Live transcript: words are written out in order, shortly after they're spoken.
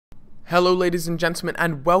Hello ladies and gentlemen,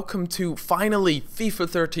 and welcome to finally FIFA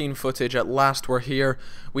 13 footage. At last we're here,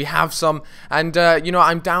 we have some, and you know,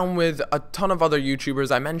 I'm down with a ton of other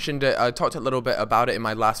YouTubers. I mentioned it, I talked a little bit about it in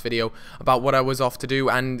my last video about what I was off to do,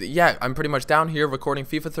 and yeah, I'm pretty much down here recording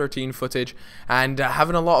FIFA 13 footage and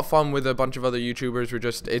having a lot of fun with a bunch of other YouTubers. We're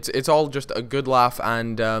just, it's all just a good laugh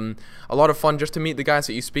and a lot of fun just to meet the guys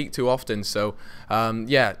that you speak to often. So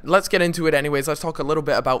yeah, let's get into it anyways. Let's talk a little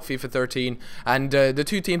bit about FIFA 13 and the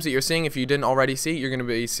two teams that you're seeing. If you didn't already see, you're going to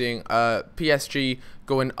be seeing PSG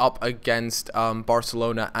going up against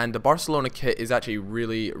Barcelona, and the Barcelona kit is actually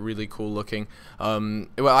really cool looking. Well,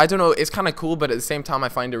 I don't know, it's kind of cool, but at the same time I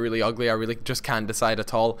find it really ugly. I really just can't decide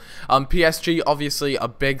at all. PSG, obviously a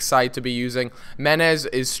big side to be using.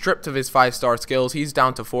 Menez is stripped of his 5-star skills, he's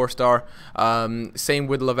down to 4-star. Same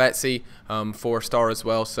with Lavezzi, 4-star as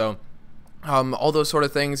well. So all those sort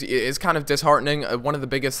of things is kind of disheartening. One of the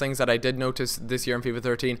biggest things that I did notice this year in FIFA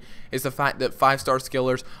 13 is the fact that 5-star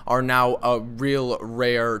skillers are now a real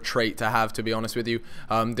rare trait to have, to be honest with you.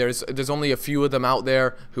 There's only a few of them out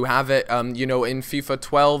there who have it. You know, in FIFA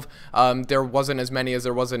 12 there wasn't as many as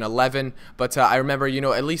there was in 11, but I remember, you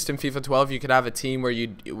know, at least in FIFA 12 you could have a team where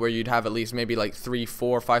you'd have at least maybe like 3,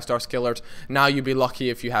 4 5-star skillers. Now you'd be lucky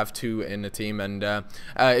if you have 2 in a team. And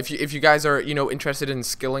if you guys are, you know, interested in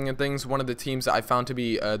skilling and things, one of the teams that I found to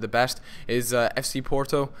be the best is FC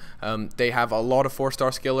Porto. They have a lot of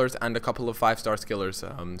 4-star skillers and a couple of 5-star skillers.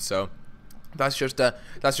 So that's just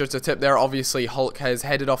a tip there. Obviously Hulk has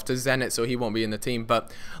headed off to Zenit, so he won't be in the team,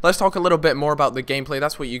 but let's talk a little bit more about the gameplay.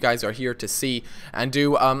 That's what you guys are here to see and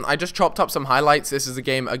do. I just chopped up some highlights. This is a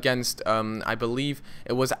game against I believe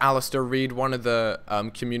it was Alistair Reed, one of the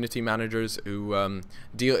community managers who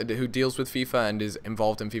deals with FIFA and is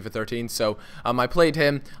involved in FIFA 13. So I played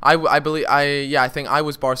him. I think I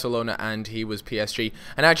was Barcelona and he was PSG,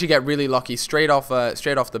 and I actually get really lucky straight off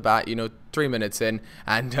the bat, you know, 3 minutes in,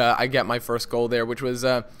 and I get my first goal there, which was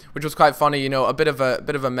quite funny. You know, a bit of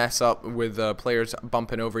a mess up with players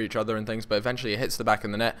bumping over each other and things, but eventually it hits the back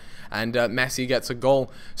of the net, and Messi gets a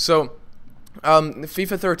goal. So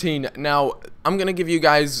FIFA 13. Now I'm gonna give you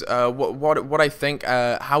guys what I think,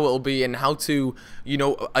 how it'll be, and how to, you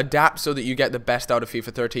know, adapt so that you get the best out of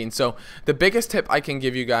FIFA 13. So the biggest tip I can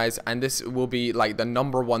give you guys, and this will be like the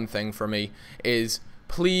 #1 thing for me, is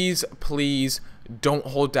please don't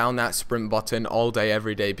hold down that sprint button all day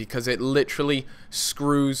every day, because it literally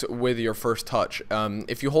screws with your first touch.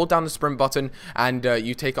 If you hold down the sprint button and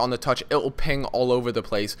you take on the touch, it'll ping all over the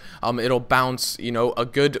place. It'll bounce, you know, a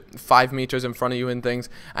good 5 meters in front of you and things,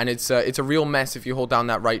 and it's a real mess if you hold down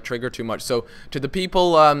that right trigger too much. So to the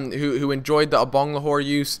people who enjoyed the Abong Lahore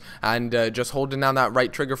use and just holding down that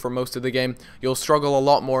right trigger for most of the game, you'll struggle a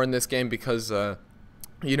lot more in this game, because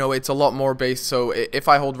you know, it's a lot more based. So if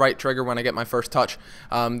I hold right trigger when I get my first touch,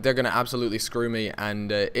 they're gonna absolutely screw me,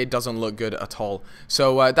 and it doesn't look good at all.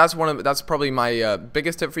 So that's probably my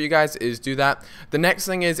biggest tip for you guys, is do that. The next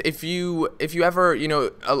thing is, if you ever, you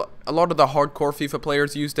know, a lot of the hardcore FIFA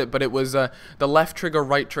players used it, but it was the left trigger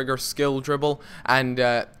right trigger skill dribble, and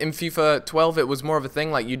in FIFA 12 it was more of a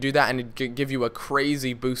thing. Like, you do that and it'd give you a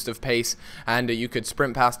crazy boost of pace, and you could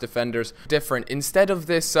sprint past defenders. Different, instead of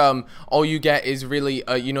this, all you get is really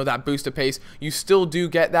you know, that boost of pace. You still do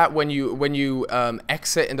get that when you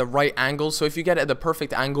exit in the right angle. So if you get it at the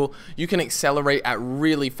perfect angle, you can accelerate at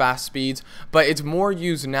really fast speeds, but it's more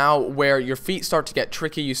used now where your feet start to get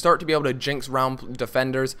tricky. You start to be able to jinx round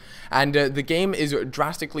defenders, and the game is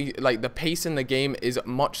drastically, like, the pace in the game is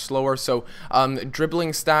much slower. So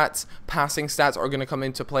dribbling stats, passing stats are going to come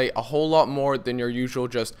into play a whole lot more than your usual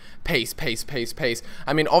just pace.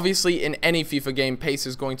 I mean, obviously in any FIFA game, pace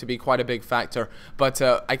is going to be quite a big factor, but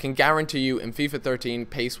I can guarantee you in FIFA 13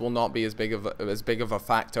 pace will not be as big of a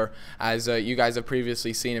factor as you guys have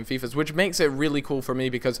previously seen in FIFAs, which makes it really cool for me,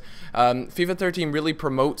 because FIFA 13 really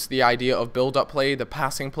promotes the idea of build-up play, the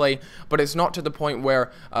passing play, but it's not to the point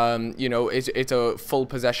where you know, it's a full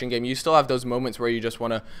possession game. You still have those moments where you just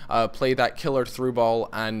want to play that killer through ball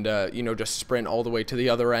and you know, just sprint all the way to the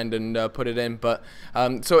other end and put it in. But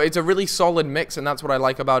so it's a really solid mix, and that's what I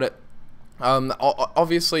like about it.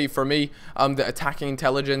 Obviously for me, the attacking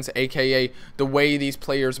intelligence, aka the way these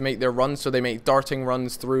players make their runs, so they make darting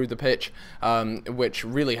runs through the pitch, which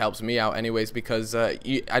really helps me out anyways, because I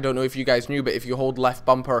don't know if you guys knew, but if you hold left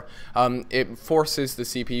bumper, it forces the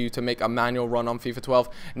CPU to make a manual run on FIFA 12.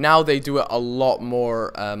 Now they do it a lot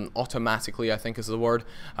more automatically, I think is the word.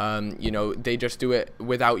 You know, they just do it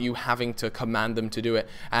without you having to command them to do it.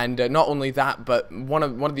 And not only that, but one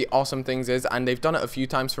of the awesome things is, and they've done it a few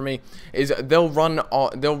times for me, is is they'll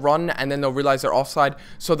run and then they'll realize they're offside,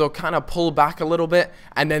 so they'll kind of pull back a little bit,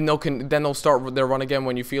 and then they'll start their run again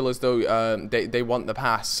when you feel as though they want the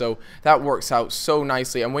pass. So that works out so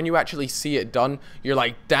nicely, and when you actually see it done, you're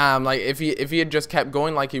like, damn, like if he had just kept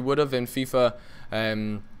going like he would have in FIFA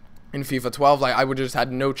in FIFA 12, like I would have just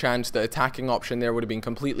had no chance. The attacking option there would have been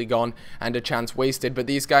completely gone and a chance wasted. But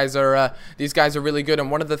these guys are really good, and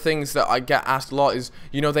one of the things that I get asked a lot is,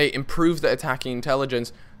 you know, they improve the attacking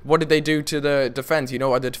intelligence. What did they do to the defense? You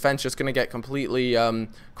know, are the defense just going to get completely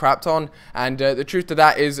crapped on? And the truth to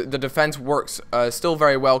that is the defense works still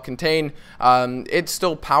very well contained. It's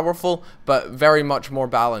still powerful, but very much more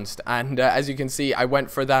balanced. And as you can see, I went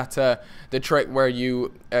for that the trick where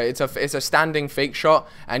you it's a standing fake shot,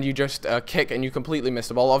 and you just kick and you completely miss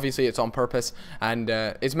the ball. Obviously, it's on purpose, and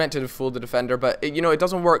it's meant to fool the defender. But you know, it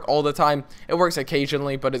doesn't work all the time. It works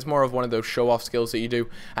occasionally, but it's more of one of those show-off skills that you do.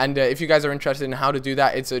 And if you guys are interested in how to do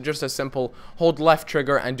that, it's just a simple hold left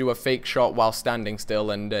trigger and do a fake shot while standing still,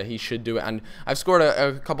 and he should do it. And I've scored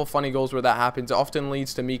a couple funny goals where that happens. It often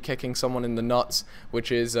leads to me kicking someone in the nuts, which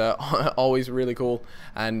is always really cool.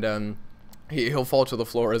 And he'll fall to the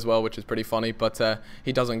floor as well, which is pretty funny, but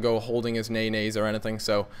he doesn't go holding his nays or anything.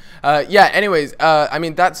 So yeah, anyways, I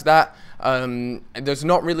mean, that's that. There's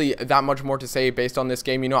not really that much more to say based on this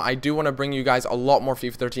game. You know, I do want to bring you guys a lot more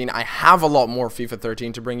FIFA 13. I have a lot more FIFA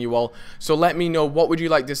 13 to bring you all, so let me know, what would you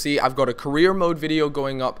like to see? I've got a career mode video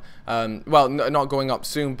going up, well, not going up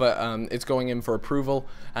soon, but it's going in for approval,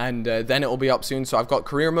 and then it will be up soon. So I've got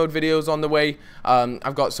career mode videos on the way.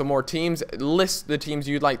 I've got some more teams. List the teams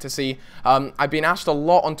you'd like to see. I've been asked a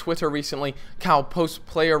lot on Twitter recently, Cal, post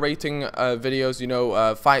player rating videos, you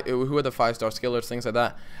know, who are the 5-star skillers, things like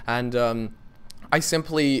that. And I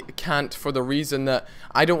simply can't, for the reason that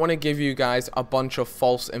I don't want to give you guys a bunch of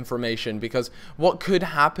false information, because what could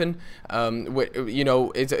happen, you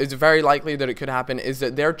know, it's very likely that it could happen, is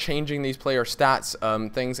that they're changing these player stats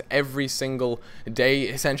things every single day,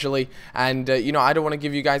 essentially. And you know, I don't want to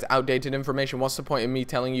give you guys outdated information. What's the point of me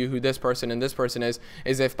telling you who this person and this person is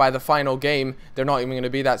if by the final game they're not even going to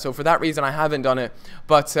be that? So for that reason, I haven't done it.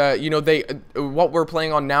 But you know, what we're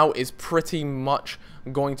playing on now is pretty much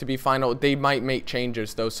going to be final. They might make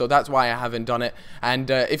changes though, so that's why I haven't done it. And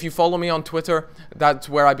if you follow me on Twitter, that's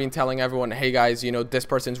where I've been telling everyone, hey guys, you know, this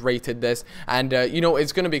person's rated this, and you know,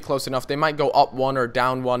 it's going to be close enough. They might go up 1 or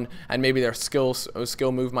down 1, and maybe their skill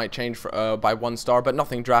move might change by 1 star, but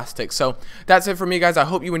nothing drastic. So that's it for me, guys. I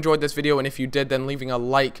hope you enjoyed this video, and if you did, then leaving a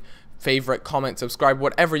like, favorite, comment, subscribe,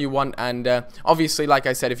 whatever you want. And obviously, like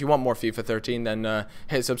I said, if you want more FIFA 13, then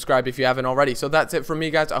hit subscribe if you haven't already. So that's it from me,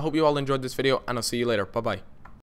 guys. I hope you all enjoyed this video, and I'll see you later. Bye bye.